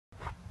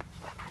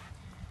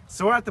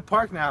So we're at the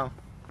park now,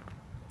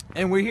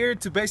 and we're here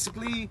to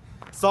basically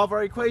solve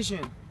our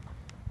equation.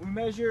 We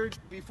measured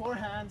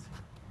beforehand,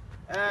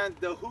 and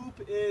the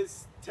hoop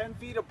is 10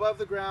 feet above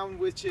the ground,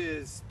 which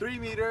is 3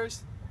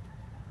 meters.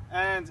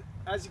 And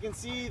as you can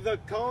see, the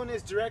cone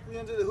is directly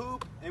under the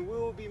hoop, and we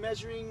will be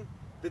measuring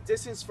the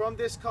distance from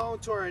this cone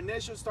to our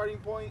initial starting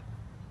point,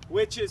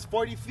 which is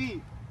 40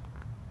 feet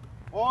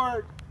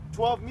or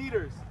 12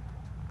 meters.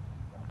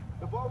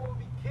 The ball will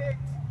be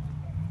kicked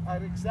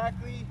at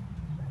exactly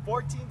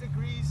 14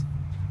 degrees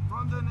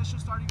from the initial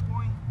starting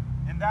point,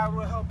 and that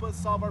will help us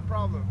solve our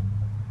problem.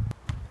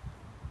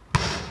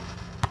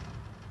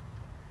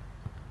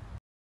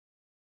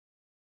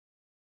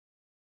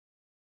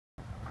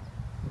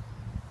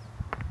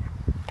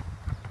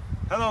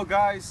 Hello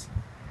guys,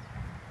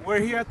 we're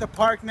here at the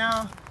park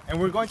now,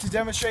 and we're going to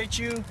demonstrate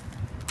you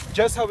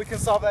just how we can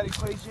solve that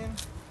equation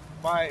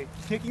by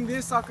kicking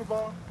this soccer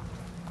ball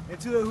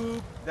into the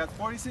hoop that's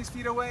 46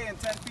 feet away and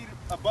 10 feet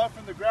above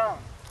from the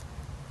ground.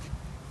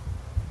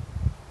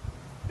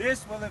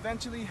 This will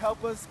eventually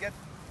help us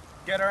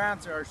get our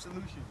answer, our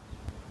solution.